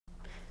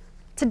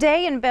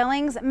Today in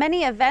Billings,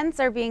 many events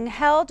are being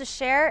held to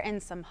share in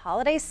some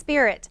holiday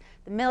spirit.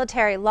 The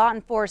military, law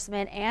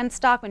enforcement, and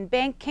Stockman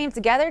Bank came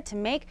together to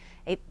make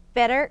a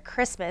better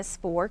Christmas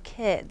for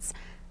kids.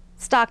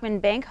 Stockman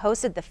Bank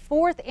hosted the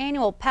 4th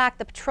annual Pack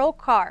the Patrol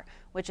Car,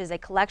 which is a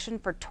collection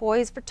for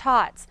Toys for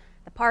Tots.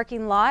 The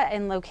parking lot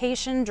and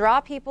location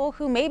draw people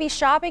who may be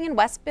shopping in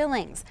West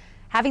Billings.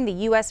 Having the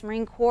U.S.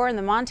 Marine Corps and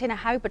the Montana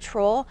Highway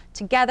Patrol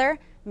together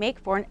make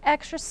for an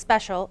extra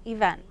special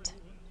event.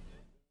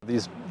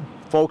 These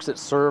folks that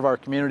serve our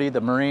community, the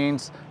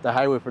Marines, the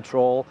Highway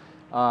Patrol,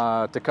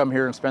 to come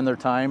here and spend their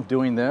time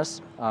doing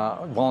this,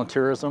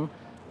 volunteerism,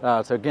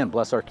 to again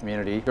bless our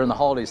community. During the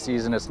holiday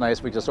season, it's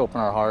nice we just open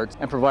our hearts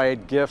and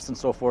provide gifts and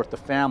so forth to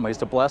families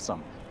to bless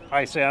them.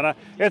 Hi, Santa.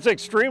 It's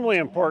extremely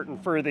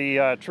important for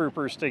the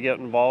troopers to get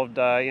involved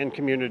in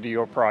community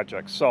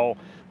projects. So,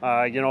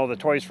 you know, the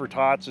Toys for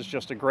Tots is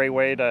just a great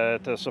way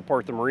to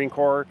support the Marine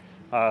Corps.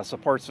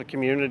 Supports the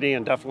community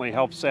and definitely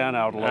helps Santa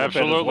out a little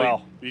bit as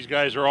well. These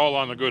guys are all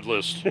on the good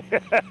list.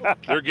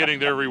 They're getting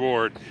their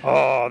reward.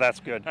 Oh,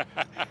 that's good.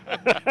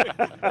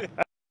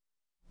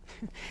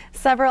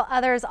 Several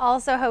others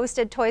also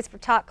hosted Toys for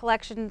Tot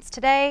collections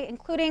today,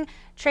 including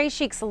Trey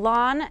Chic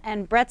Salon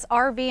and Brett's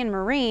RV and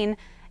Marine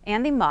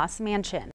and the Moss Mansion.